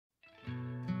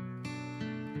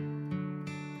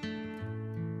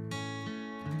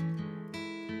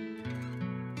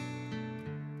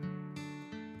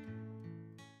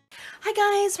Hi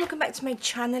guys, welcome back to my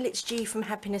channel. It's G from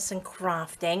Happiness and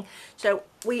Crafting. So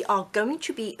we are going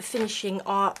to be finishing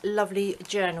our lovely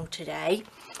journal today.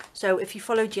 So if you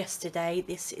followed yesterday,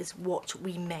 this is what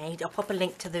we made. I'll pop a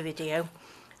link to the video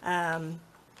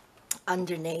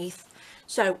underneath.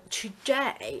 So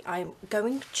today I'm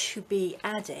going to be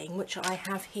adding, which I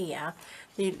have here,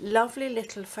 the lovely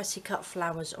little Fussy Cut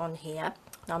Flowers on here.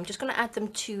 Now I'm just going to add them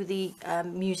to the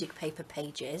music paper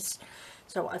pages.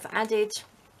 So I've added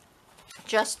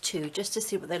just two, just to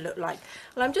see what they look like,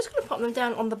 and I'm just going to pop them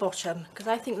down on the bottom because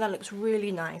I think that looks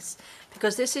really nice,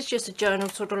 because this is just a journal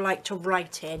sort of like to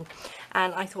write in,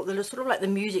 and I thought they look sort of like the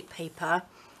music paper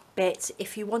bit.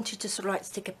 If you wanted to sort of like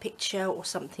stick a picture or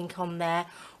something on there,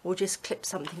 or just clip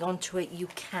something onto it, you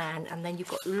can, and then you've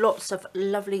got lots of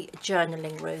lovely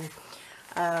journaling room.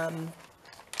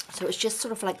 So it's just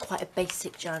sort of like quite a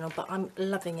basic journal, but I'm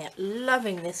loving it,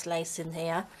 loving this lace in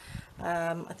here.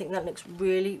 I think that looks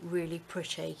really, really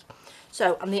pretty.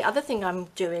 So, and the other thing I'm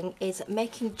doing is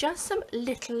making just some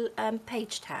little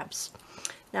page tabs.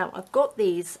 Now I've got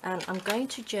these, and I'm going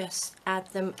to just add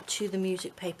them to the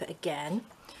music paper again.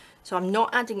 So I'm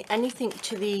not adding anything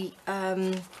to the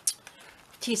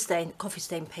coffee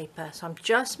stain paper. So I'm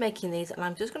just making these, and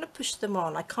I'm just going to push them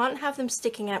on. I can't have them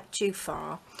sticking out too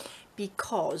far,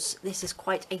 because this is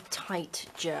quite a tight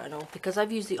journal, because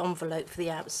I've used the envelope for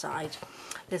the outside.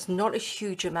 There's not a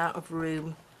huge amount of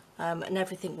room, and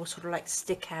everything will sort of like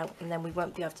stick out, and then we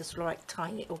won't be able to sort of like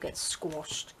tie it or get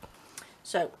squashed.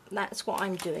 So that's what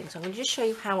I'm doing. So I'm going to just show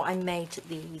you how I made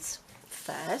these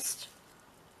first.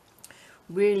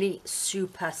 Really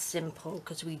super simple,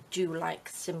 because we do like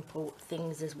simple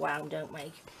things as well, don't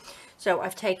we? So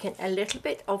I've taken a little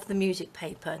bit of the music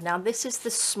paper. Now this is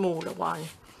the smaller one.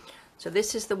 So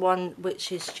this is the one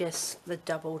which is just the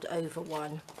doubled over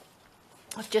one.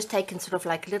 I've just taken sort of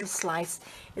like a little slice.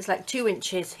 It's like 2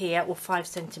 inches here, or 5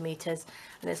 centimeters,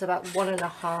 and it's about 1.5.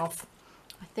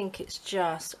 I think it's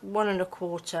just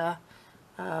 1.25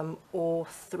 or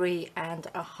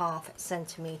 3.5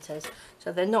 centimeters.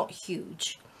 So they're not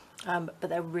huge, but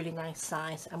they're really nice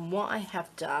size. And what I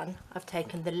have done, I've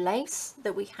taken the lace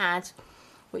that we had,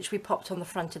 which we popped on the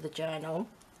front of the journal.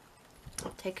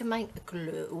 I've taken my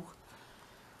glue,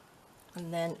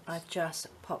 and then I've just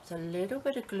popped a little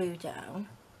bit of glue down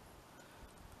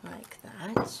like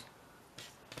that,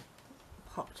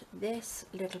 popped this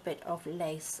little bit of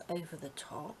lace over the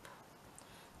top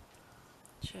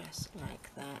just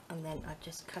like that, and then I've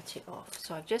just cut it off.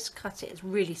 So I've just cut it, it's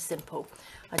really simple.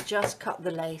 I just cut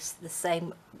the lace the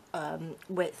same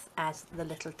width as the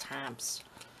little tabs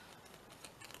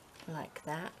like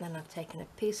that. Then I've taken a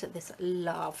piece of this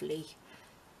lovely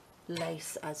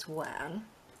lace as well,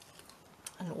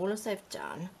 and all as I've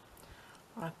done,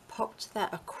 I've popped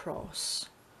that across,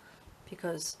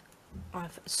 because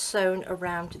I've sewn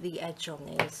around the edge on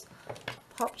these,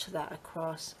 popped that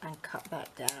across and cut that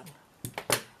down.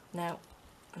 Now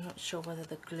I'm not sure whether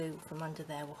the glue from under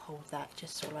there will hold that,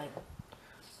 just sort of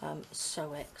like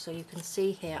sew it. So you can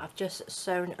see here I've just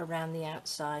sewn around the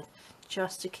outside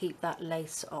just to keep that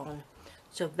lace on.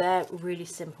 So they're really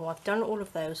simple. I've done all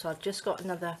of those, so I've just got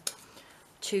another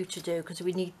 2 to do, because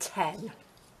we need 10,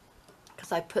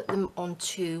 because I put them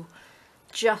onto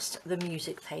just the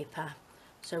music paper.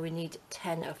 So we need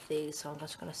 10 of these. So I'm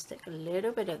just going to stick a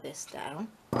little bit of this down,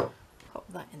 pop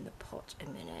that in the pot a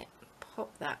minute,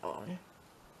 pop that on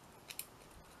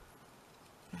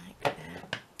like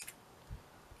that,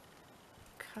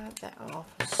 cut that off.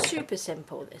 Super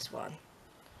simple, this one.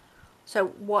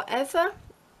 So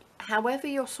however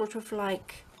you're sort of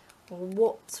like, or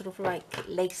what sort of like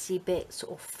lacy bits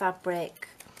or fabric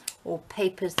or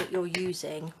papers that you're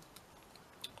using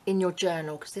in your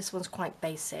journal, because this one's quite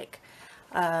basic,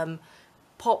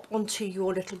 pop onto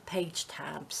your little page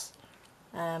tabs,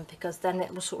 because then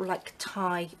it will sort of like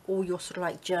tie all your sort of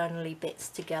like journaly bits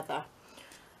together.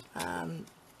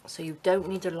 So you don't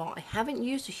need a lot. I haven't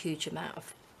used a huge amount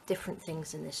of different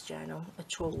things in this journal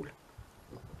at all,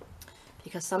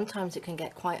 because sometimes it can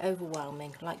get quite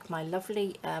overwhelming. Like my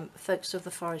lovely Focus of the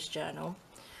Forest journal,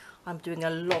 I'm doing a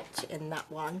lot in that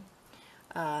one,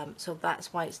 so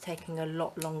that's why it's taking a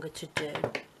lot longer to do.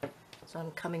 So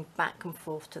I'm coming back and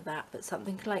forth to that. But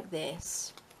something like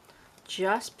this,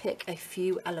 just pick a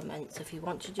few elements if you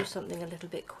want to do something a little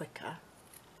bit quicker.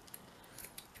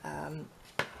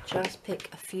 Just pick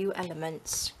a few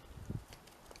elements,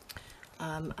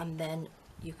 and then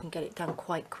you can get it done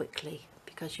quite quickly,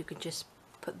 because you can just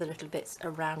put the little bits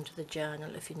around the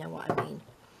journal, if you know what I mean.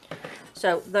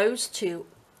 So those two,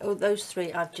 or those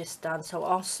three I've just done, so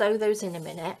I'll sew those in a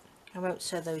minute. I won't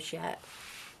sew those yet.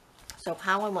 So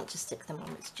how I want to stick them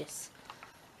on is just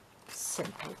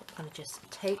simple. I'm going to just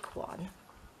take one.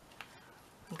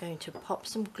 I'm going to pop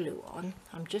some glue on.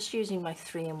 I'm just using my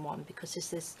 3-in-1 because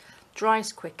this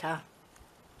dries quicker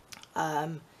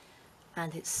and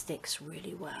it sticks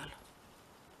really well.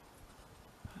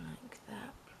 Like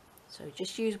that. So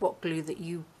just use what glue that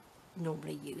you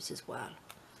normally use as well.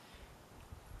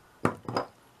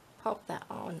 Pop that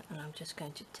on, and I'm just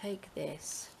going to take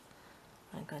this,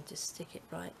 I'm going to stick it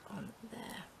right on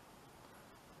there.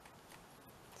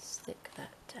 Stick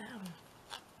that down.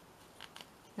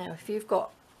 Now if you've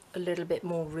got a little bit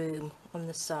more room on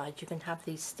the side, you can have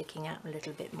these sticking out a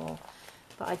little bit more,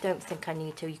 but I don't think I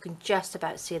need to. You can just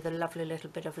about see the lovely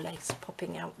little bit of lace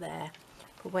popping out there,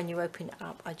 but when you open it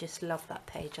up, I just love that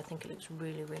page. I think it looks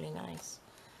really, really nice.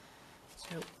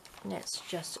 So let's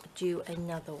just do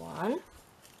another one.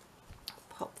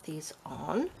 Pop these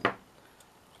on like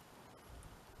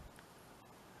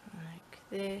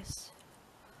this.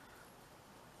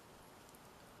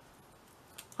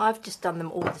 I've just done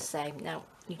them all the same. Now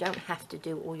you don't have to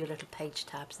do all your little page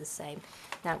tabs the same.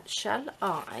 Now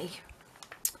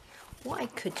what I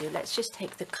could do, let's just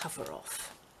take the cover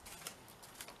off.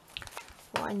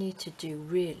 What I need to do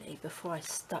really before I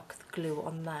stuck the glue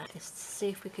on that is to see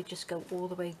if we could just go all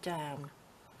the way down.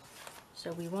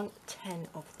 So we want 10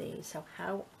 of these. So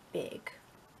how big?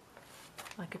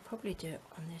 I could probably do it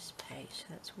on this page. So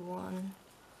that's 1,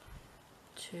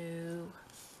 2,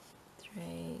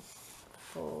 3,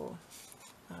 4,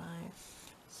 5,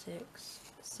 6,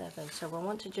 7. So I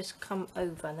want to just come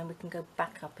over and then we can go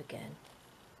back up again.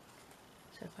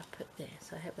 So if I put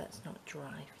this, I hope that's not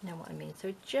dry. You know what I mean? So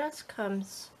it just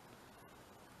comes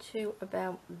to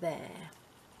about there,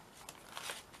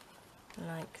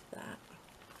 like that.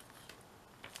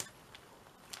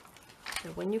 So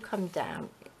when you come down,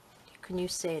 can you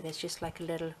see there's just like a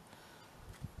little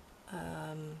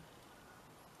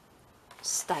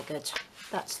staggered,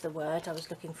 that's the word I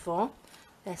was looking for.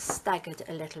 They're staggered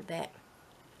a little bit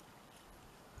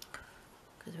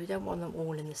because we don't want them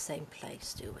all in the same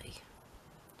place, do we?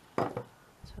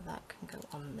 So that can go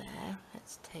on there.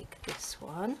 Let's take this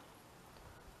one,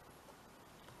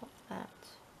 pop that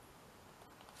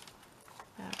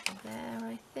about there,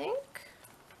 I think.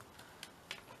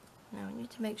 Now I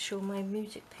need to make sure my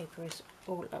music paper is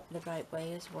all up the right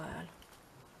way as well.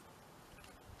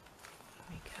 There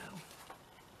we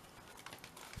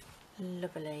go.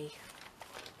 Lovely.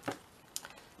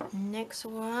 Next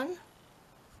one.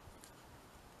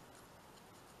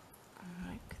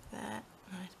 Like that.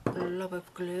 Nice blob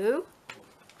of glue.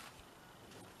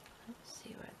 Let's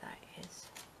see where that is.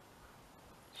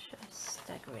 Just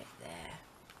stagger it there.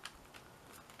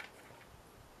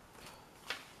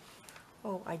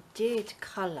 Oh, I did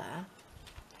colour.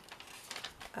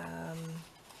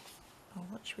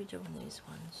 What should we do on these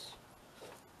ones?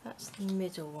 That's the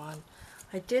middle one.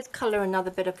 I did colour another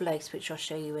bit of lace, which I'll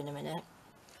show you in a minute.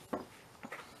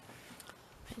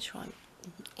 Make sure I'm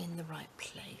in the right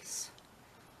place.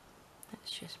 Let's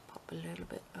just pop a little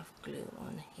bit of glue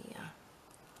on here.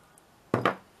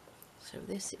 So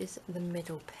this is the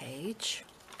middle page.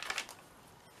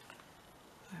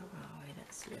 Where are we?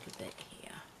 That's a little bit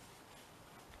here.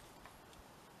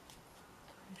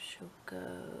 She'll go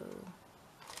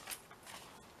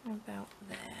about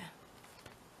there.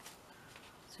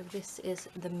 So this is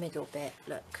the middle bit,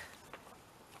 look.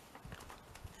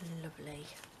 Lovely.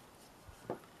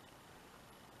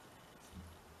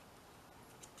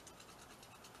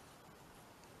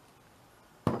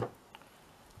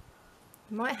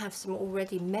 You might have some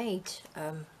already made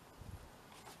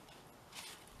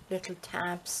little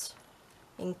tabs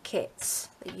in kits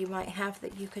that you might have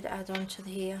that you could add on to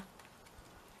here.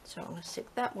 So I'm going to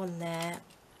stick that one there.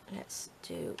 Let's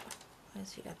do,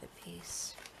 where's the other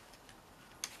piece?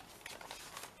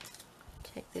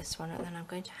 Take this one, and then I'm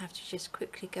going to have to just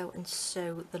quickly go and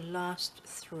sew the last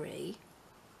 3.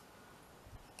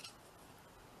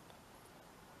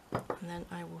 And then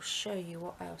I will show you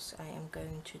what else I am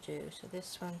going to do. So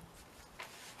this one,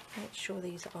 make sure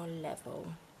these are level.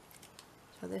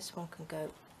 So this one can go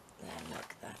there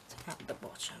like that at the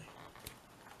bottom.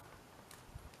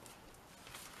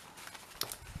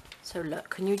 So look,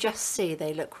 can you just see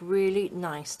they look really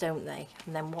nice, don't they?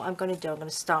 And then what I'm going to do, I'm going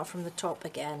to start from the top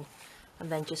again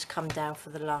and then just come down for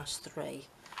the last 3.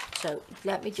 So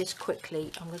let me just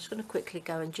quickly, I'm just going to quickly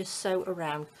go and just sew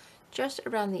around, just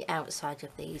around the outside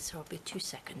of these. So it'll be 2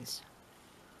 seconds.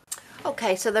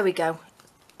 Okay, so there we go.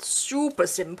 Super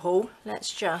simple.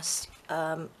 Let's just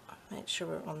make sure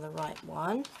we're on the right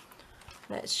one.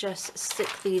 Let's just stick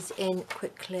these in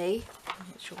quickly.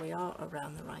 Make sure we are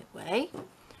around the right way.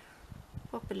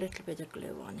 Pop a little bit of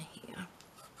glue on here.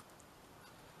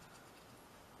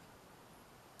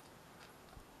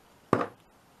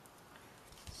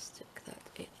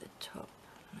 top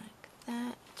like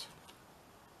that.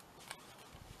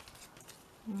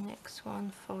 Next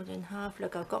one, fold in half.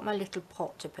 Look, I've got my little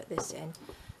pot to put this in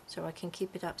so I can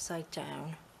keep it upside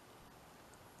down.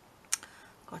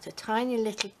 Got a tiny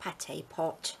little pate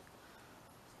pot.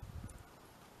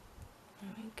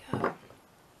 There we go.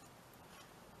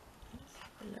 Let's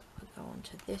have a look. We'll go on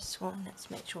to this one. Let's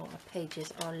make sure our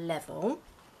pages are level.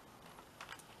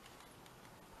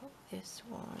 Put this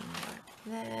one right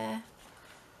there.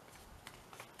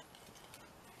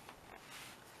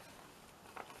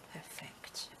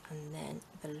 Perfect. And then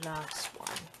the last one.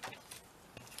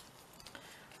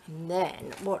 And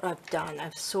then what I've done,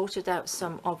 I've sorted out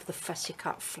some of the Fussy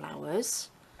Cut Flowers.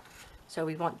 So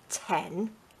we want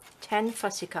 10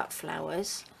 Fussy Cut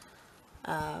Flowers.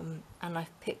 And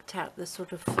I've picked out the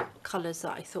sort of colours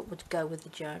that I thought would go with the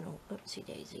journal. Oopsie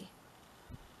daisy.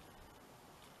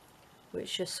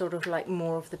 Which are sort of like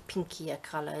more of the pinkier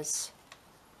colours.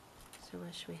 So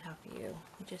where should we have you?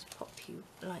 I'll just pop you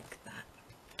like that.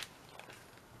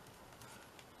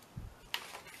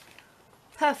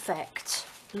 Perfect.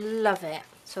 Love it.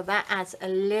 So that adds a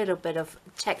little bit of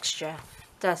texture,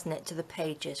 doesn't it, to the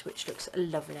pages, which looks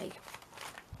lovely.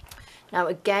 Now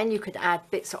again, you could add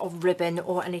bits of ribbon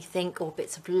or anything, or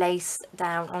bits of lace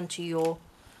down onto your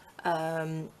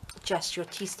just your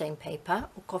tea stain paper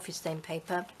or coffee stain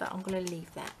paper, but I'm going to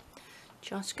leave that.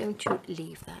 Just going to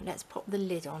leave that. Let's pop the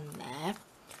lid on there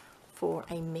for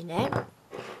a minute.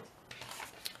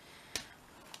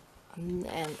 And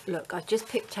then look, I've just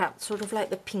picked out sort of like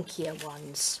the pinkier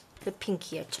ones, the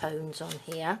pinkier tones on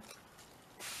here,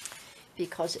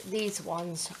 because these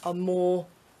ones are more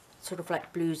sort of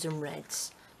like blues and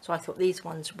reds. So I thought these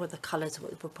ones were the colours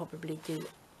that would probably do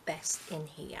best in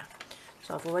here.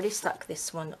 So I've already stuck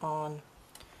this one on,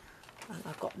 and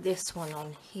I've got this one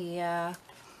on here.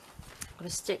 I'm going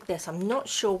to stick this. I'm not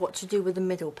sure what to do with the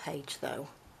middle page though,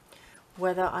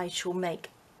 whether I shall make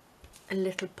a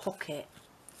little pocket.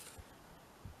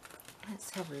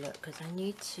 Let's have a look, because I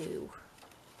need to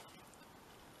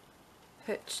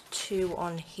put 2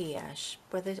 on here.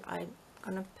 Whether I'm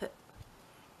going to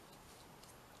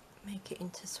make it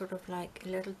into sort of like a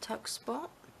little tuck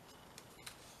spot.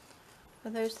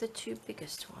 Are those the 2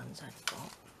 biggest ones I've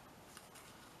got?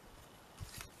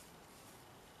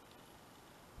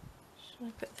 Should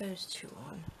I put those 2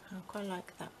 on? I quite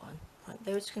like that one. Right,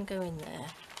 those can go in there.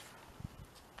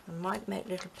 I might make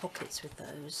little pockets with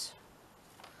those.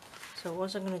 So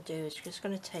what I'm going to do is just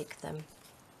going to take them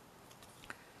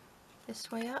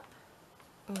this way up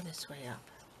or this way up.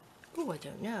 Oh, I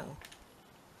don't know.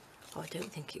 Oh, I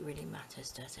don't think it really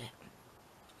matters, does it?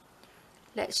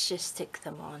 Let's just stick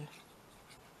them on.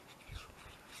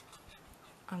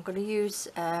 I'm going to use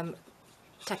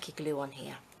tacky glue on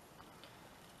here,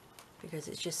 because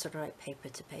it's just sort of like paper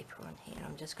to paper on here.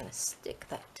 I'm just going to stick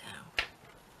that down.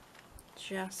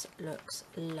 Just looks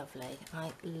lovely.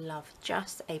 I love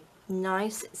just a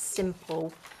nice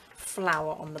simple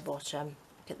flower on the bottom.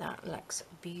 Look at that, looks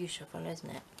beautiful, isn't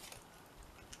it?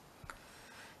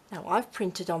 Now I've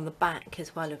printed on the back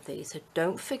as well of these, so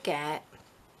don't forget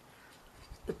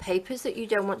the papers that you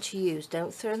don't want to use,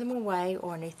 don't throw them away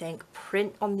or anything.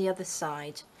 Print on the other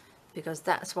side, because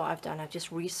that's what I've done. I've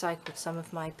just recycled some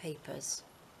of my papers,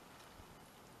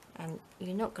 and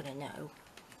you're not going to know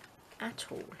at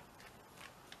all.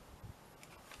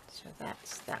 So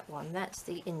that's that one, that's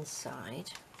the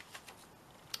inside.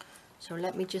 So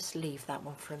let me just leave that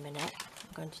one for a minute.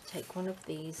 I'm going to take one of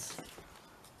these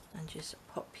and just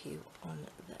pop you on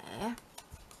there.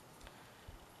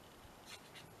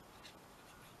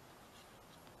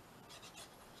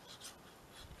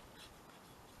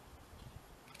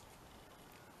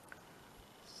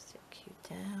 Stick you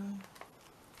down.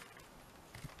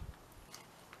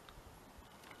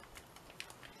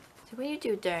 So when you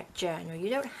do a journal, you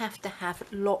don't have to have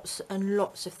lots and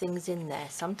lots of things in there.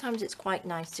 Sometimes it's quite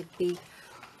nice to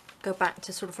go back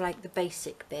to sort of like the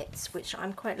basic bits, which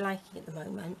I'm quite liking at the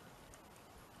moment.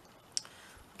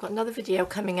 I've got another video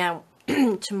coming out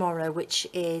tomorrow, which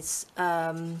is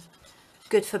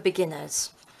good for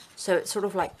beginners. So it's sort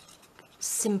of like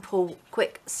simple,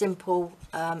 quick, simple,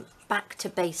 back to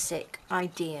basic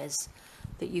ideas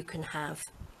that you can have.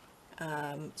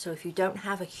 So if you don't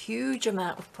have a huge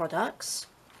amount of products,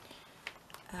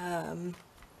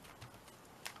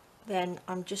 then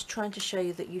I'm just trying to show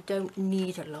you that you don't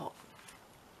need a lot.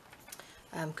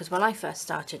 Because when I first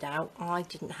started out, I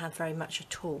didn't have very much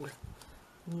at all.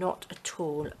 Not at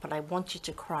all, but I wanted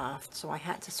to craft, so I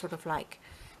had to sort of like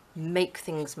make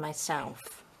things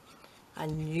myself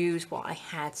and use what I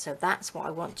had. So that's what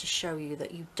I want to show you,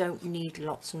 that you don't need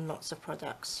lots and lots of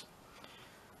products.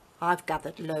 I've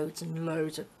gathered loads and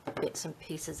loads of bits and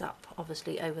pieces up,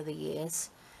 obviously, over the years,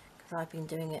 because I've been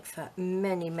doing it for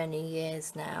many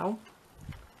years now.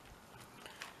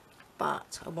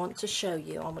 But I want to show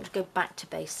you, I want to go back to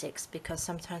basics, because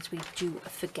sometimes we do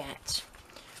forget.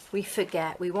 We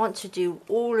forget. We want to do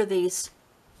all of these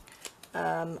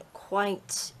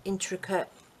quite intricate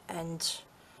and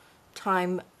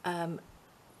time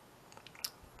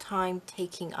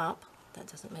taking up. That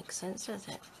doesn't make sense, does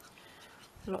it?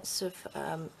 Lots of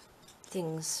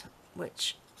things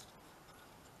which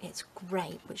it's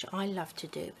great, which I love to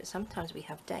do, but sometimes we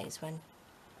have days when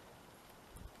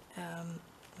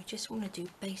we just want to do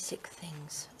basic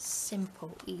things,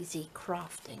 simple, easy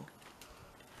crafting.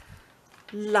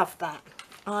 Love that.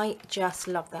 I just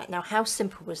love that. Now, how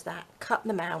simple was that? Cut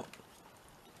them out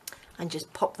and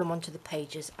just pop them onto the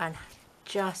pages, and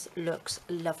just looks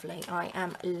lovely. I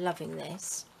am loving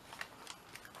this.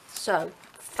 So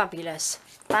fabulous.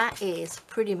 That is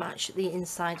pretty much the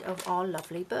inside of our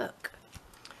lovely book,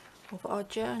 of our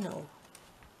journal.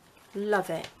 Love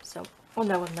it. So, oh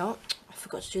no, I'm not. I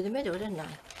forgot to do the middle, didn't I?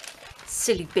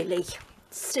 Silly Billy.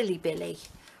 Silly Billy.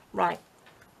 Right.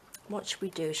 What should we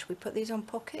do? Should we put these on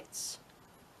pockets?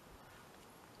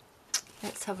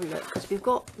 Let's have a look, because we've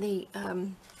got the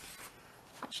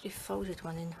actually folded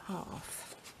one in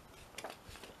half.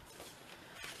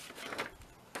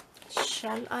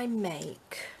 Shall I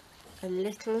make a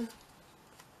little,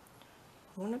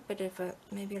 I want a bit of a,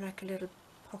 maybe like a little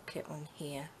pocket on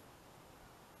here,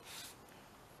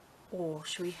 or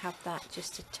should we have that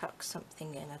just to tuck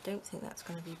something in? I don't think that's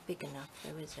going to be big enough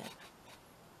though, is it?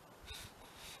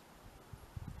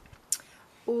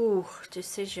 Oh,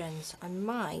 decisions. I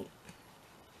might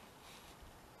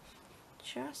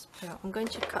just put, I'm going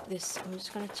to cut this, I'm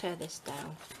just going to tear this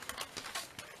down.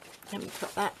 Let me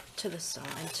put that to the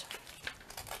side.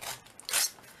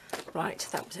 Right,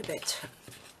 that was a bit.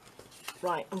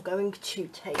 Right, I'm going to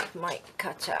take my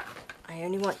cutter. I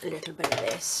only want a little bit of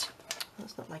this.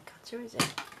 That's not my cutter, is it?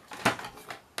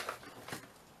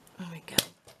 There we go.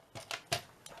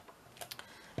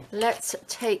 Let's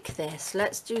take this.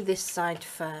 Let's do this side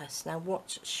first. Now,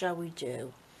 what shall we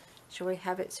do? Shall we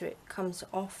have it so it comes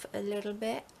off a little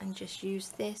bit and just use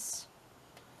this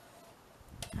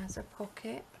as a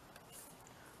pocket?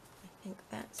 I think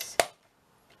that's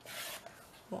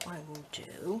what I will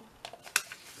do,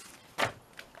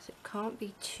 because it can't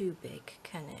be too big,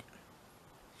 can it?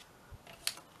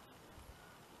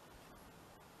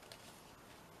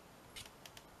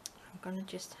 I'm going to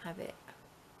just have it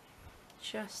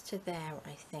just to there,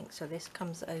 I think, so this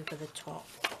comes over the top.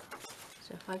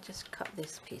 So if I just cut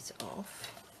this piece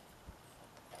off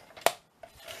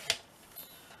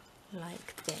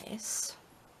like this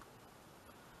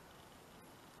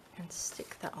and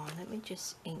stick that on, let me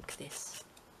just ink this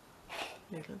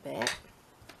a little bit,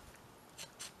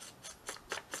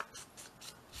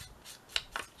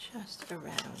 just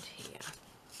around here.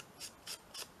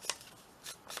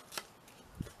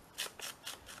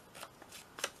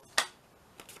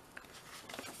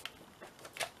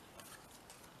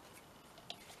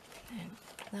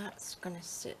 That's going to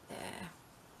sit there,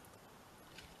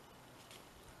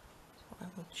 so I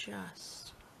will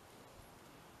just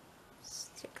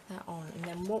stick that on, and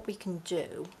then what we can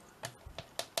do,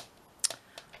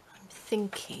 I'm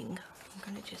thinking, I'm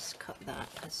going to just cut that,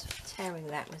 because tearing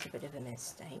that was a bit of a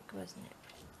mistake, wasn't it?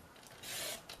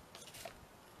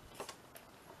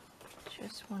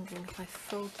 Just wondering if I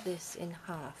fold this in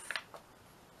half,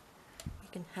 we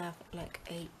can have like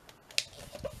a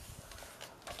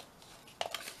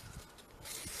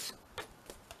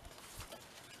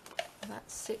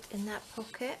sit in that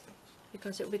pocket,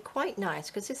 because it would be quite nice,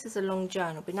 because this is a long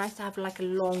journal. It would be nice to have like a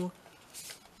long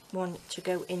one to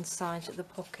go inside of the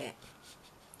pocket.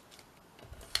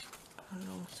 A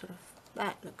long sort of,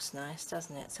 that looks nice,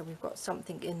 doesn't it? So we've got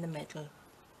something in the middle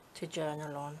to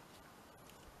journal on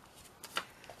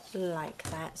like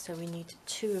that. So we need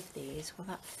 2 of these. Will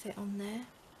that fit on there?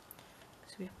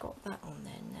 So we've got that on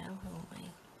there now, haven't we?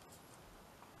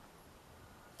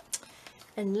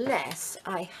 Unless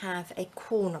I have a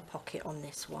corner pocket on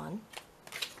this one.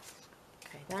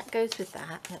 Okay, that goes with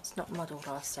that. Let's not muddle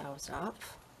ourselves up.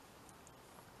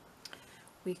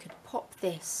 We could pop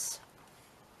this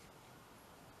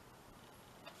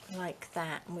like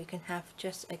that, and we can have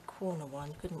just a corner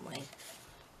one, couldn't we?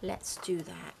 Let's do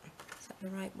that. Is that the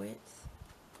right width?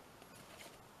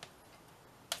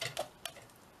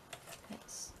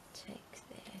 Let's take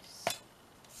this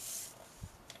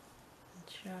and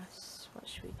just, what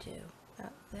should we do?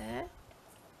 Up there.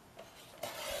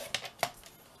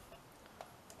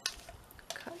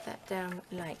 Cut that down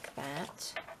like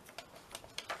that.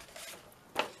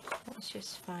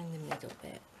 just find the middle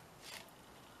bit.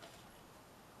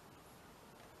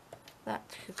 That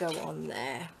could go on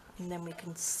there, and then we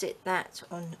can sit that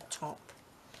on top,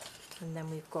 and then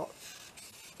we've got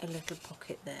a little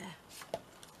pocket there.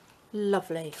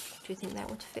 Lovely. Do you think that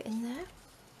would fit in there?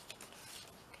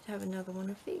 Could have another one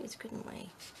of these, couldn't we?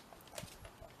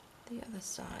 The other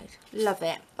side. Love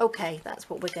it. Okay, that's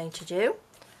what we're going to do.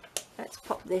 Let's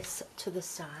pop this to the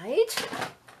side.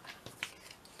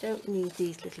 Don't need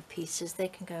these little pieces, they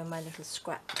can go in my little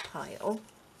scrap pile.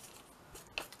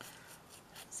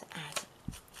 Let's add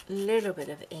a little bit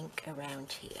of ink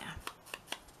around here.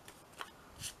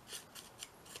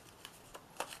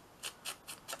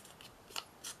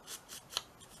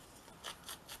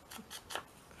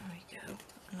 There we go.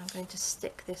 And I'm going to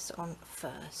stick this on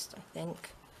first, I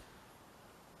think.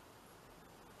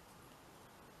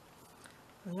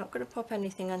 I'm not going to pop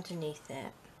anything underneath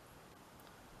it.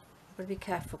 I'm going to be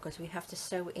careful because we have to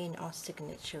sew in our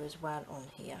signature as well on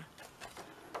here.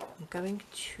 I'm going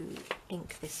to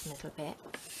ink this middle bit,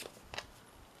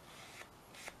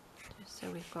 just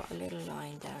so we've got a little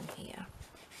line down here.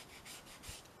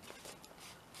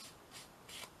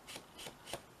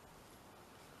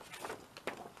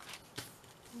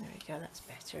 There we go, that's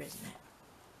better, isn't it?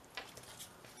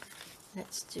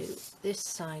 Let's do this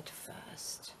side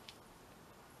first.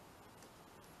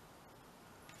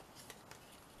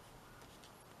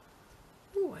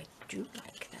 I do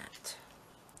like that.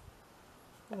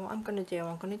 What I'm going to do,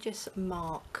 I'm going to just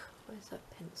mark, where's that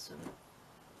pencil?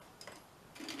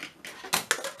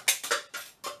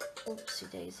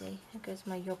 Oopsie daisy, here goes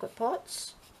my yogurt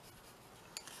pots.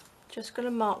 Just going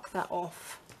to mark that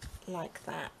off like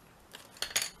that,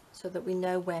 so that we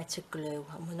know where to glue,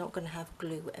 and we're not going to have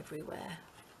glue everywhere.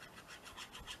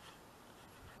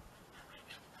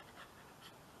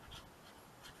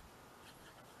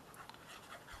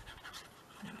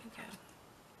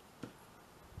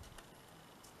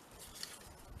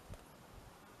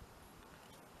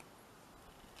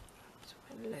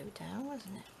 Low down,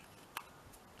 wasn't it?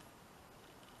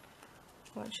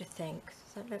 What do you think?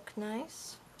 Does that look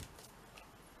nice?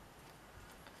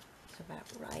 It's about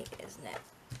right, isn't it?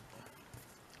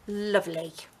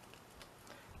 Lovely.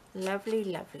 Lovely,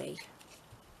 lovely.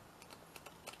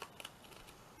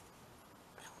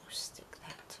 We'll stick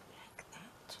that like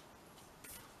that.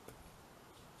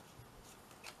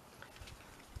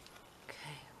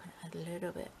 Okay, I'm going to add a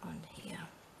little bit on here.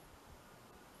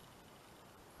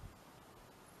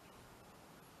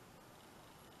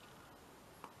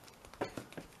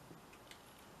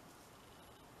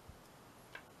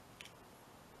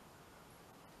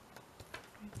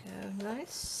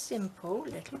 Nice simple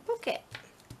little pocket.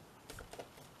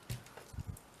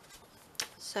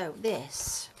 So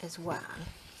this as well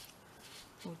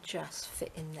will just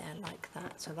fit in there like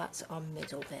that. So that's our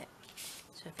middle bit.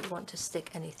 So if you want to stick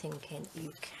anything in,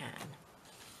 you can.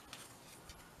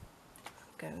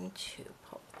 I'm going to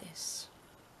pop this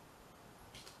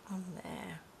on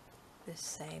there, the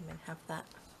same, and have that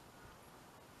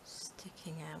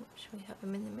sticking out. Should we have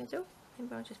them in the middle?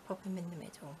 Maybe I'll just pop them in the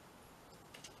middle.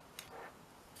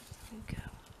 There we go.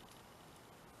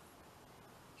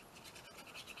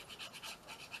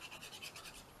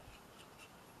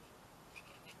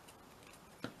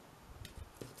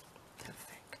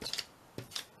 Perfect.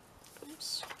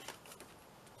 Oops.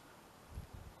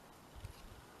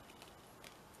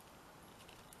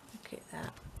 Look at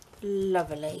that.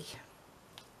 Lovely.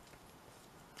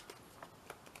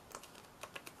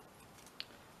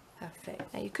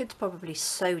 Perfect. Now you could probably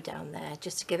sew down there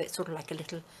just to give it sort of like a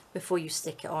little, before you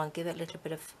stick it on, give it a little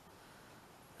bit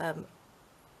of,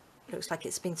 looks like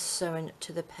it's been sewn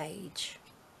to the page,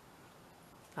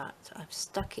 but I've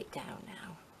stuck it down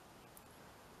now,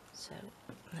 so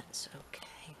that's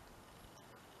okay.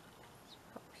 Let's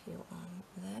pop you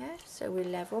on there, so we're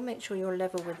level. Make sure you're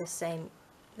level with the same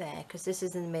there, because this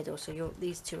is in the middle, so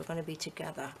these two are going to be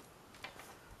together.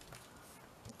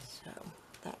 So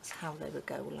that's how they would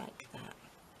go, like that.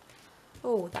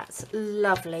 Oh, that's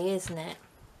lovely, isn't it?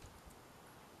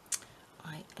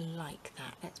 I like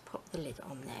that. Let's pop the lid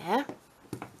on there.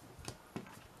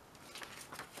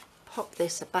 Pop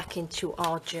this back into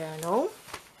our journal.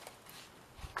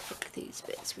 Pick these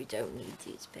bits, we don't need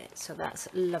these bits, so that's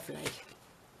lovely,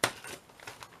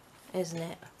 isn't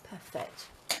it? Perfect.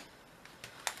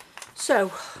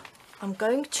 So I'm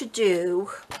going to do,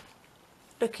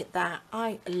 look at that,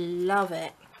 I love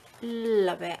it,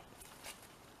 love it.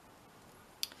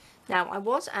 Now I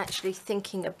was actually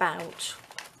thinking about,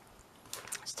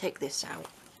 let's take this out,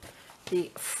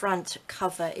 the front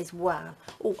cover as well.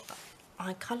 Oh,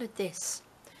 I coloured this.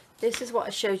 This is what I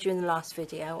showed you in the last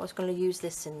video. I was going to use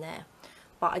this in there,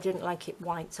 but I didn't like it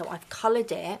white, so I've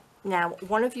coloured it. Now,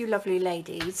 one of you lovely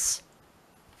ladies,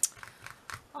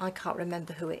 I can't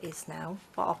remember who it is now,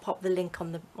 but I'll pop the link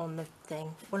on the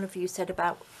thing. One of you said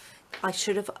about I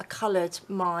should have coloured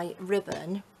my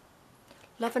ribbon.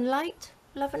 Love and Light?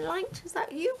 Love and Light? Is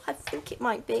that you? I think it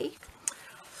might be.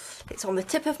 It's on the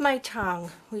tip of my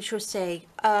tongue, we shall see.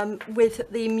 With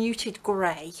the muted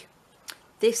grey.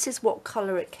 This is what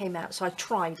colour it came out, so I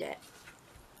tried it.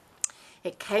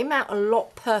 It came out a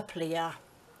lot purplier.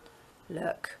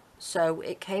 Look. So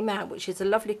it came out, which is a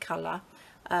lovely colour.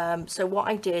 So what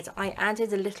I did, I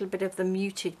added a little bit of the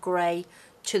muted grey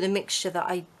to the mixture that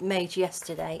I made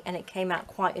yesterday, and it came out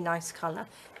quite a nice colour.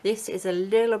 This is a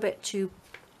little bit too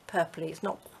purpley. It's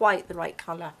not quite the right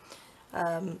colour,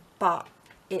 but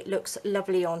it looks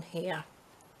lovely on here.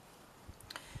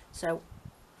 So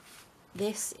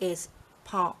this is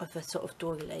part of a sort of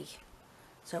doily.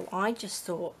 So I just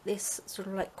thought this sort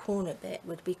of like corner bit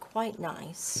would be quite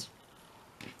nice.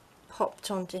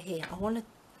 Popped onto here. I'm not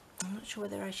sure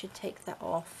whether I should take that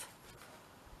off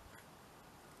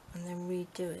and then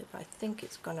redo it, but I think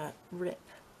it's gonna rip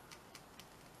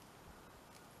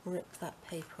that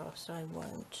paper off, so I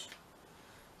won't.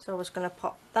 So I was gonna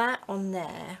pop that on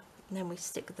there, and then we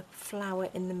stick the flower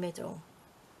in the middle,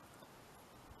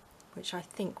 which I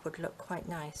think would look quite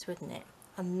nice, wouldn't it?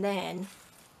 And then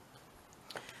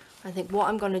I think what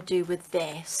I'm going to do with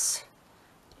this,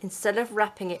 instead of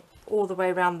wrapping it all the way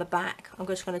around the back, I'm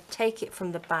just going to take it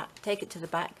from the back, take it to the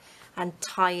back and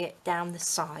tie it down the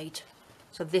side.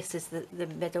 So this is the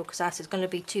middle, because that's going to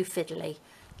be too fiddly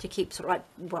to keep sort of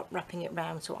like wrapping it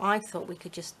round. So I thought we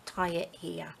could just tie it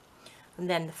here, and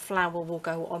then the flower will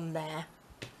go on there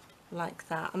like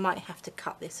that. I might have to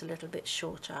cut this a little bit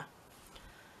shorter.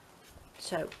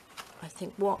 So I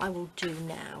think what I will do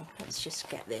now, let's just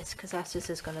get this, because our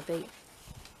scissors is going to be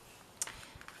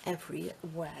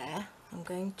everywhere. I'm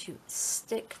going to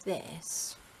stick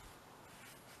this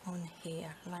on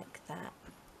here like that.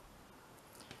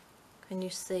 Can you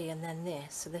see? And then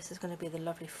this. So this is going to be the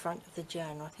lovely front of the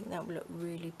journal. I think that will look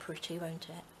really pretty, won't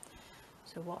it?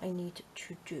 So what I need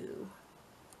to do,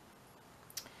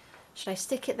 should I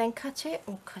stick it then cut it,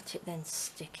 or cut it then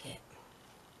stick it?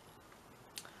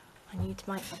 I need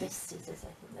my other scissors.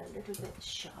 I think they're a little bit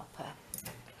sharper.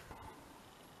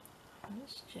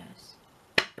 Let's just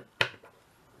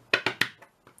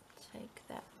take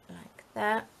that like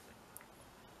that.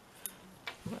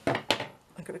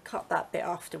 I'm going to cut that bit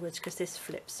afterwards because this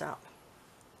flips up.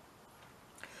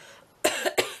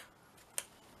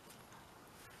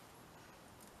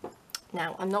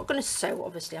 Now I'm not going to sew,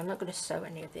 obviously I'm not going to sew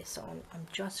any of this on. I'm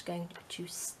just going to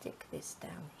stick this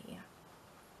down here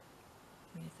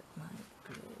with my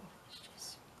glue. Let's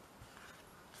just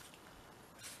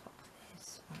pop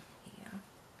this on here.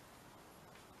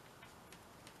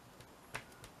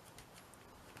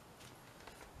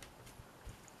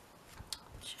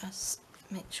 Just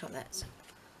make sure that's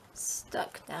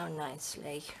stuck down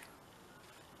nicely.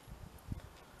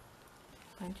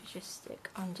 I'm going to just stick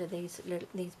under these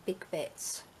big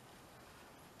bits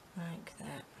like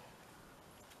that.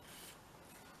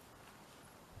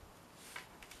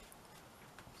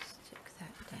 Stick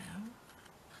that down.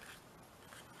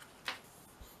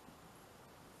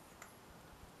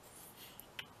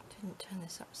 Didn't turn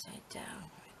this upside down.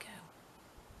 There we go.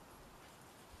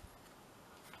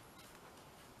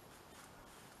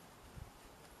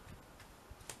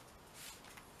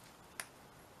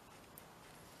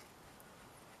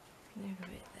 A little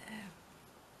bit there.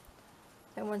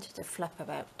 Don't want it to flap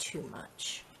about too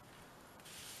much.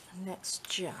 And let's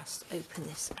just open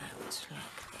this out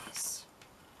like this,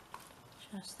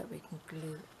 just that we can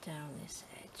glue down this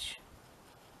edge.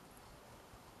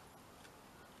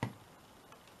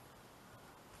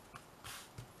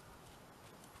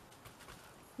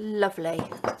 Lovely.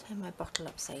 Let's turn my bottle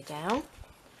upside down.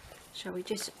 Shall we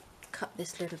just cut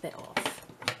this little bit off?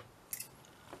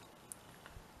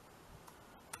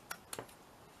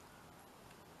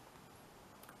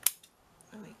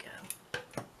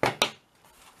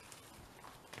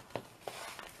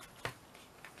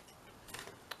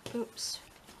 Oops,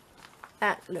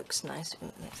 that looks nice.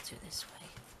 Ooh, let's do it this way.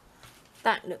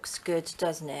 That looks good,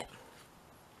 doesn't it?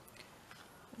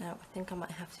 Now I think I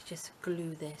might have to just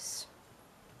glue this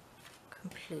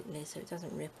completely so it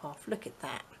doesn't rip off. Look at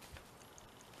that.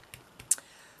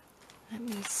 Let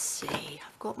me see.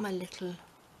 I've got my little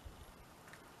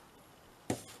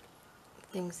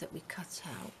things that we cut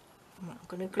out. I'm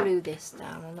going to glue this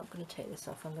down. I'm not going to take this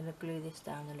off. I'm going to glue this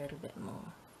down a little bit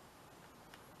more,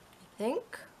 I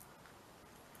think.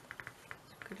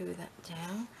 Glue that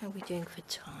down. How are we doing for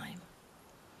time?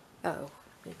 Oh,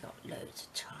 we've got loads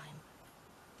of time.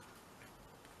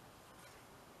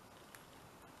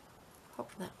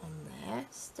 pop that on there,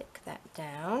 stick that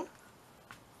down.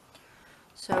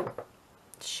 So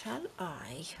shall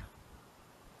I,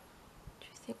 do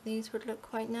you think these would look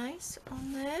quite nice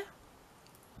on there?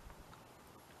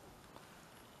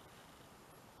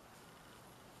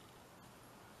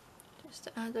 Just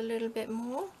to add a little bit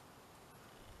more.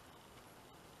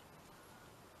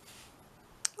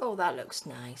 Oh, that looks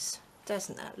nice.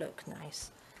 Doesn't that look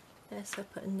nice? Yes, I'll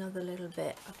put another little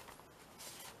bit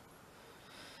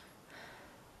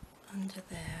under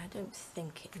there. I don't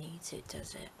think it needs it,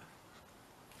 does it?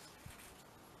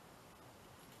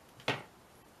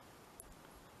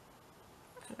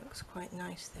 That looks quite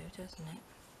nice though, doesn't it?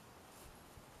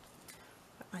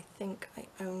 But I think I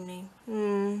only...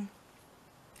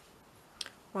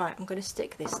 Right, I'm going to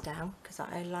stick this down because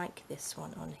I like this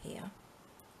one on here.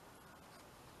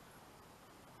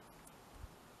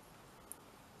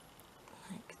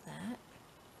 Like that.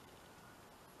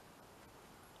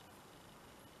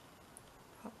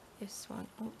 Pop this one,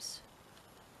 oops,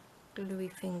 gluey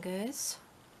fingers.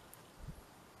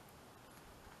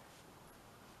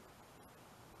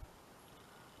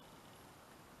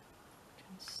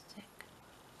 Stick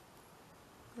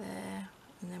there,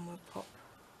 and then we'll pop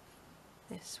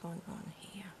this one on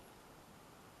here.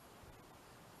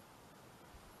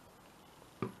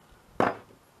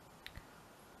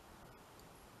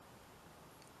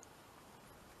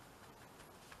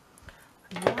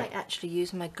 I might actually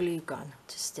use my glue gun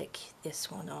to stick this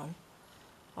one on.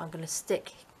 I'm going to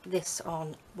stick this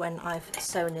on when I've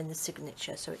sewn in the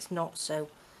signature so it's not so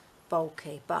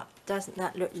bulky, but doesn't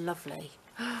that look lovely?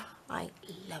 I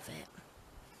love it.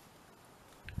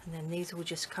 And then these will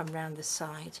just come round the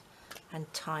side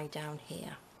and tie down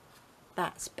here.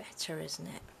 That's better, isn't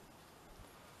it?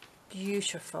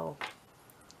 Beautiful.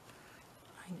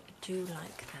 I do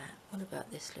like that. What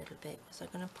about this little bit? Was I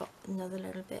going to pop another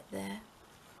little bit there?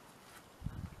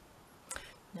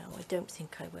 No, I don't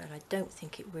think I will. I don't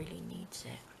think it really needs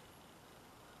it.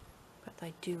 But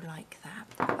I do like that.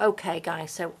 Okay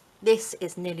guys, so this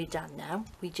is nearly done now.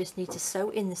 We just need to sew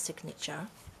in the signature.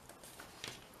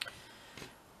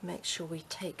 Make sure we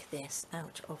take this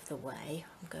out of the way.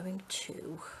 I'm going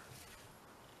to,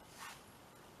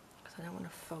 because I don't want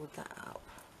to fold that up.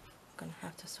 I'm going to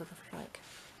have to sort of like,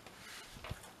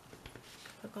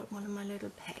 I've got one of my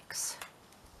little pegs.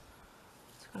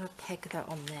 So I'm going to peg that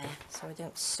on there so I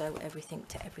don't sew everything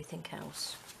to everything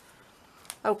else.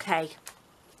 Okay,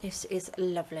 this is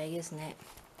lovely, isn't it?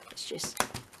 It's just...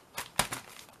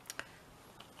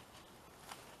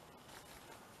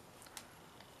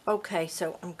 Okay,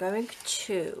 so I'm going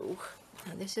to,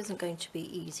 and this isn't going to be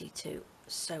easy to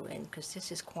sew in because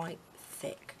this is quite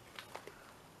thick,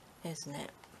 isn't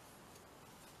it?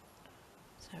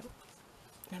 So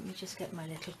let me just get my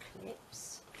little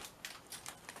clips,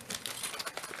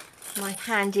 my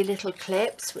handy little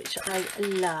clips, which I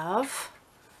love.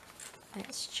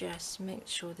 Let's just make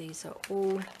sure these are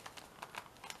all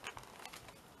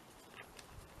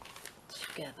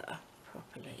together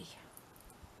properly.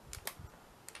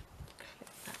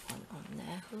 On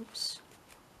there, oops.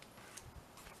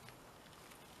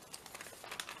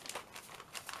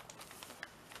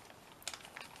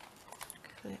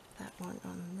 Clip that one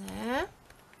on there.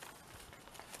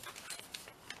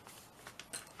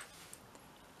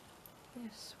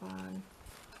 This one.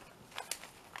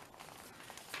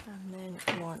 And then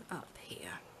one up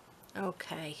here.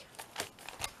 Okay.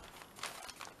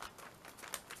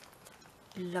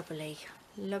 Lovely.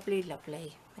 Lovely,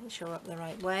 lovely. Make sure we're up the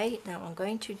right way. Now I'm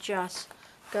going to just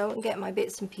go and get my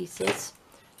bits and pieces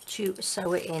to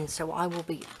sew it in, so I will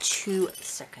be 2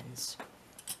 seconds.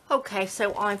 Okay,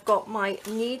 so I've got my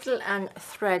needle and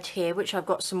thread here, which I've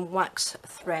got some wax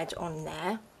thread on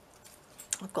there.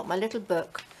 I've got my little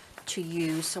book to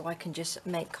use so I can just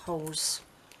make holes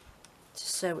to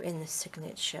sew in the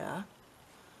signature.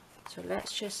 So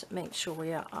let's just make sure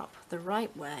we are up the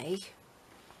right way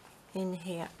in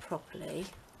here properly.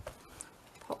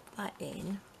 Pop that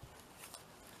in.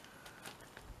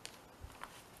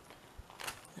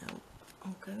 Now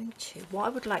I'm going to, what I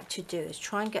would like to do is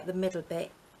try and get the middle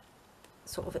bit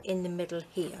sort of in the middle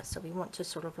here. So we want to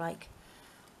sort of like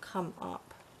come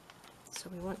up. So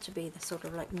we want to be the sort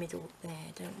of like middle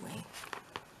there, don't we?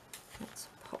 Let's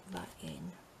pop that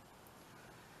in.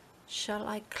 Shall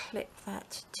I clip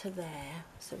that to there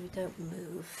so we don't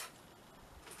move?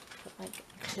 Put my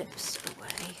clips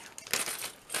away.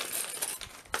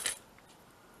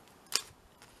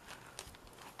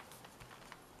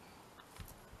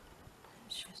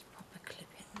 Let's just pop a clip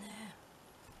in there.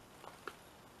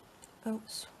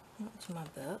 Oops, that's my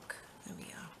book. There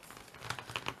we are.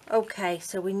 Okay,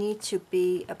 so we need to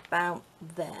be about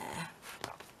there.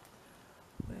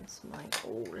 my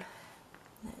awl.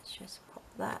 Let's just pop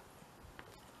that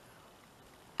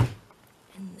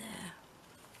in there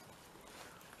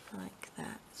like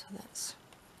that. So that's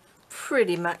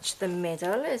pretty much the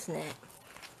middle, isn't it?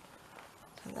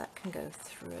 So that can go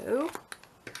through,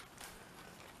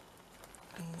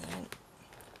 and then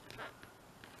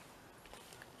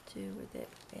do with it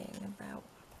being about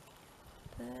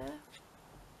there.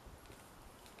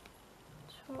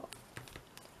 Top.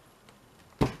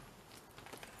 There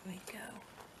we go.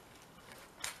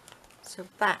 So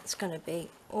that's going to be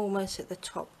almost at the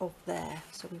top of there,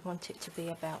 so we want it to be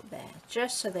about there,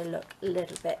 just so they look a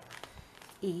little bit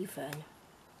even.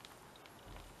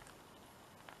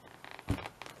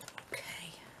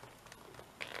 Okay,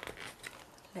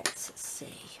 let's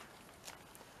see.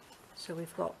 So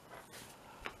we've got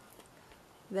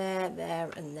there, there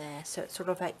and there, so it's sort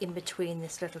of like in between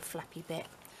this little flappy bit.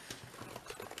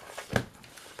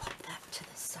 Pop that to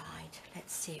the side.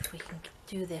 Let's see if we can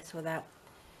do this without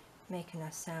making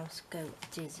ourselves go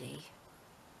dizzy.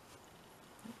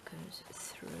 It goes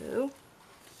through.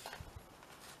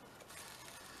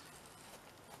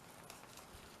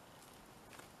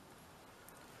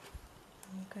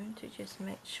 I'm going to just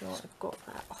make sure I've got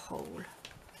that hole.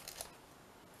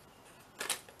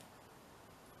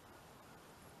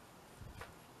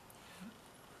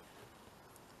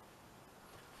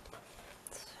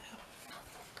 So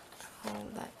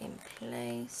hold that in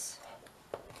place.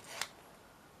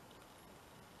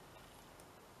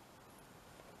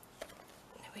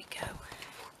 We go.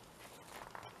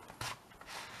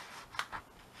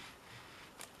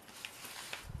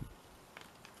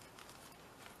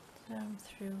 Down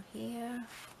through here.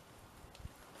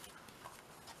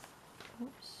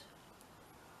 Oops.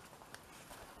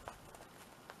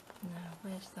 Now,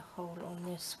 where's the hole on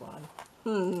this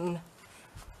one?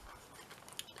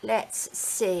 Let's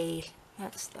see.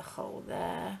 That's the hole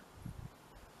there.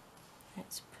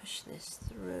 Let's push this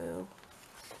through.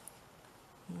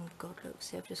 Oh God, look,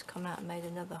 see, I've just come out and made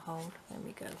another hole. There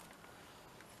we go.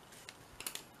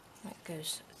 That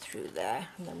goes through there,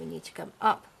 and then we need to come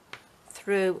up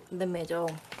through the middle.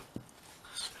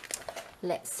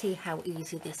 Let's see how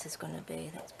easy this is going to be.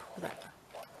 Let's pull that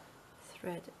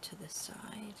thread to the side.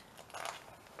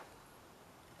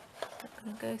 Is that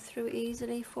going to go through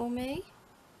easily for me?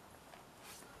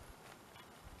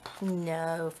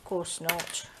 No, of course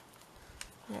not.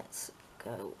 Let's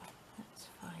go. Let's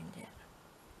find it.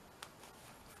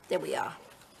 There we are.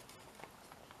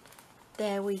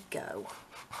 There we go.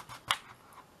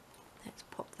 Let's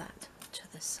pop that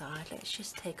to the side. Let's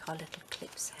just take our little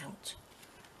clips out.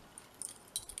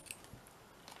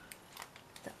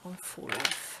 That one fall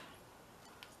off.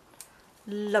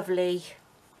 Lovely.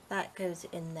 That goes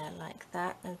in there like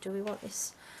that. Now, do we want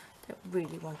this? Don't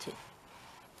really want it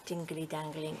dingly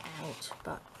dangling out,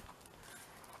 but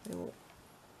we will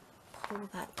pull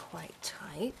that quite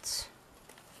tight.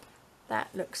 That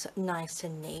looks nice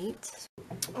and neat.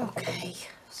 Okay,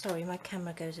 sorry, my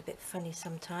camera goes a bit funny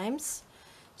sometimes.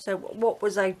 So what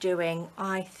was I doing?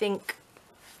 I think,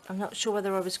 I'm not sure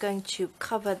whether I was going to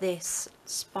cover this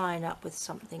spine up with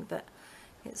something, but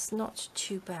it's not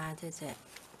too bad, is it?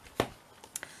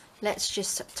 Let's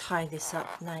just tie this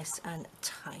up nice and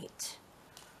tight.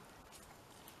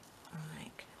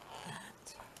 Like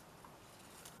that.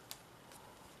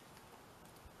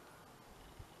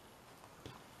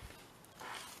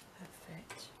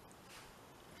 Perfect.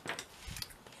 Yeah,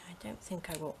 I don't think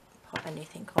I will put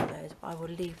anything on those, but I will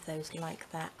leave those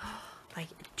like that. Oh, I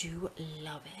do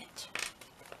love it.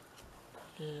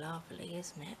 Lovely,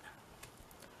 isn't it?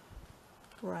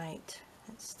 Right,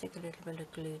 let's stick a little bit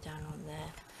of glue down on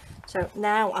there. So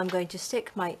now I'm going to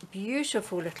stick my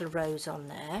beautiful little rose on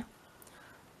there.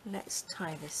 Let's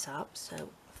tie this up. So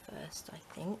first, I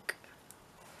think,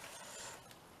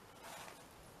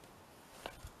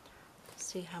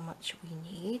 see how much we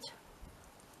need.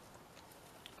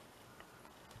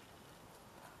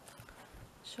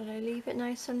 Shall I leave it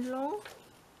nice and long?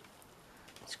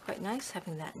 It's quite nice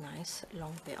having that nice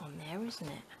long bit on there, isn't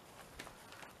it?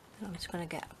 And I'm just going to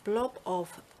get a blob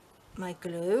of my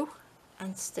glue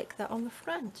and stick that on the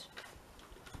front.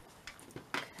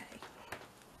 Okay.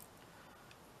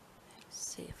 Let's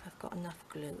see if I've got enough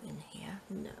glue in here.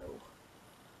 No.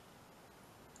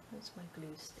 Where's my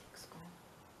glue sticks gone?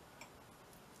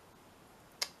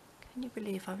 Can you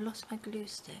believe I've lost my glue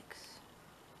sticks?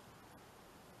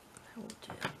 That will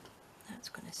do. That's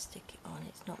going to stick it on.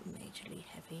 It's not majorly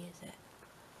heavy, is it?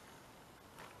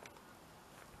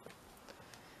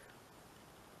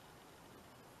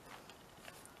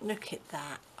 Look at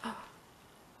that. Oh,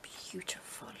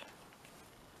 beautiful.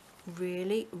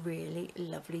 Really, really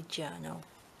lovely journal.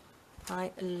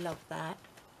 I love that.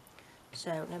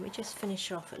 So let me just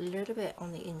finish off a little bit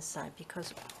on the inside,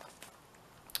 because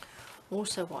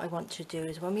also what I want to do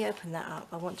is when we open that up,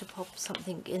 I want to pop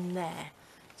something in there.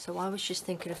 So I was just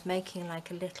thinking of making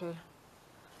like a little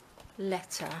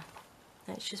letter.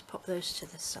 Let's just pop those to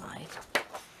the side.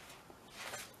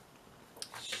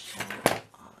 Shall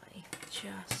I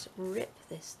just rip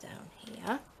this down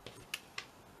here?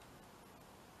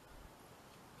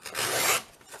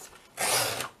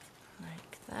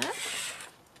 Like that.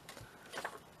 I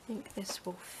think this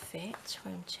will fit,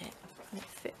 won't it? Will it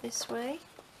fit this way?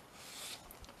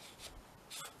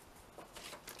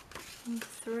 And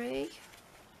 3.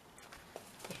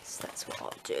 Yes, that's what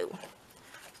I'll do.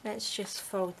 Let's just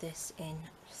fold this in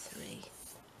 3,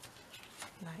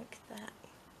 like that.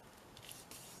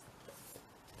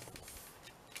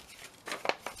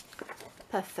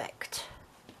 Perfect.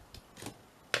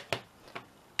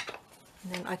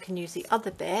 And then I can use the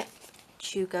other bit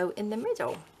to go in the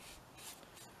middle.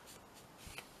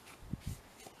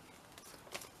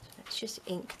 So let's just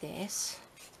ink this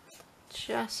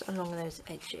just along those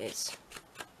edges.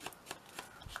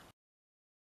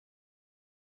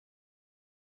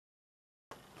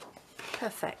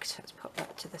 Perfect. Let's pop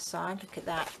that to the side. Look at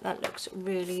that. That looks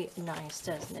really nice,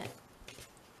 doesn't it?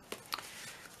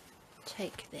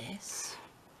 Take this,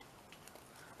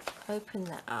 open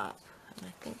that up, and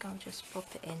I think I'll just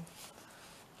pop it in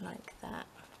like that.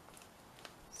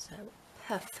 So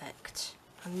perfect.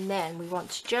 And then we want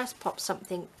to just pop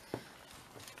something,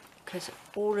 because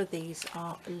all of these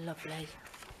are lovely.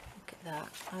 Look at that.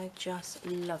 I just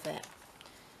love it.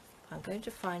 I'm going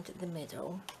to find the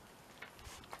middle.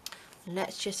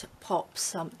 Let's just pop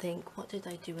something. What did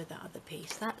I do with that other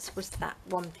piece? That was that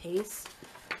one piece,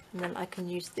 and then I can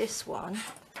use this one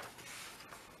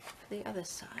for the other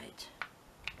side.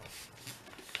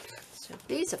 So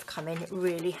these have come in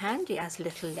really handy as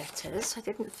little letters. I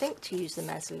didn't think to use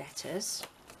them as letters.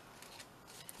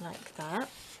 Like that.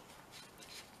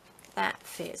 That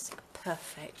fits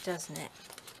perfect, doesn't it?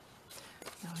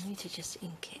 Now I need to just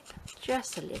ink it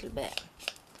just a little bit.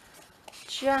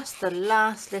 Just the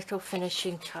last little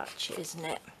finishing touch, isn't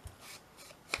it?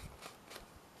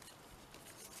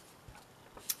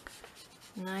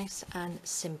 Nice and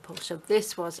simple. So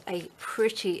this was a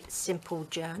pretty simple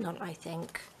journal, I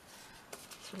think.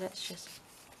 So let's just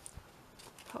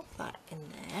pop that in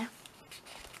there.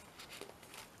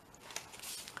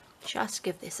 Just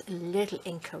give this a little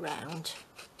ink around,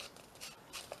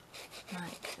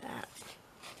 like that.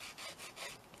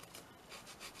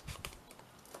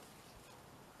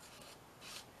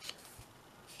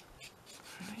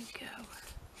 There we go.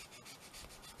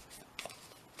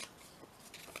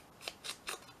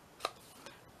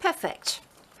 Perfect,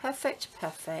 perfect,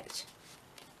 perfect.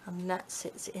 And that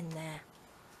sits in there.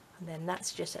 And then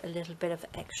that's just a little bit of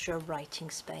extra writing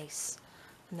space.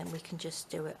 And then we can just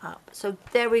do it up. So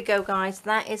there we go, guys.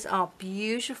 That is our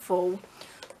beautiful,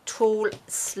 tall,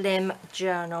 slim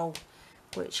journal,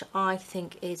 which I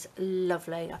think is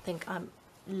lovely. I think I'm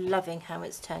loving how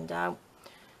it's turned out.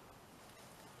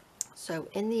 So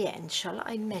in the end, shall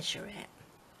I measure it?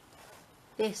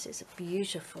 This is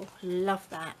beautiful. Love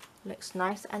that. Looks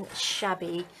nice and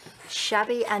shabby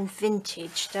and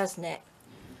vintage, doesn't it?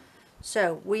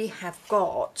 So we have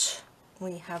got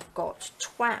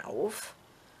 12.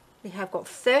 We have got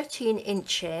 13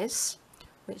 inches,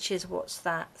 which is, what's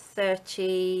that,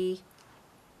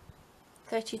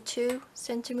 32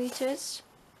 centimeters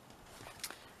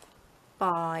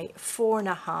by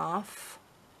 4.5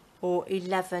 or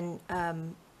 11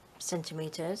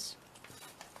 centimeters.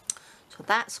 So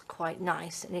that's quite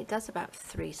nice, and it does about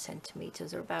 3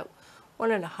 centimeters, or about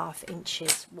 1.5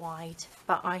 inches wide.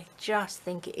 But I just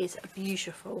think it is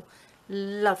beautiful.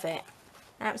 Love it.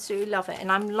 Absolutely love it.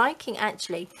 And I'm liking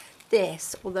actually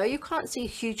this, although you can't see a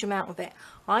huge amount of it,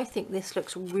 I think this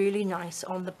looks really nice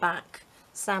on the back,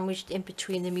 sandwiched in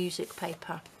between the music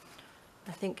paper.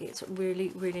 I think it's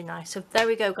really, really nice. So there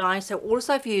we go, guys. So all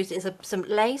I've used is some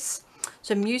lace,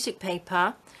 some music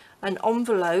paper, an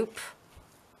envelope,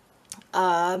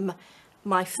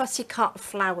 my Fussy Cut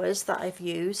Flowers that I've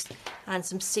used, and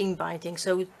some seam binding.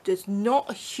 So there's not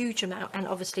a huge amount, and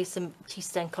obviously some tea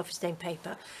stain, coffee stain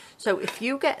paper. So if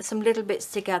you get some little bits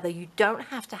together, you don't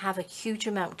have to have a huge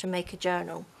amount to make a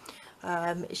journal.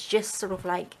 It's just sort of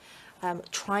like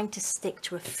trying to stick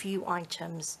to a few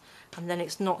items, and then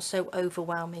it's not so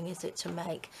overwhelming, is it, to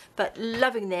make. But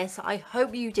loving this. I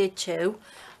hope you did too.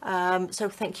 So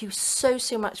thank you so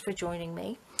much for joining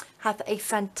me. Have a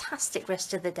fantastic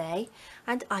rest of the day,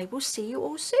 and I will see you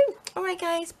all soon. All right,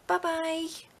 guys, bye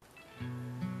bye.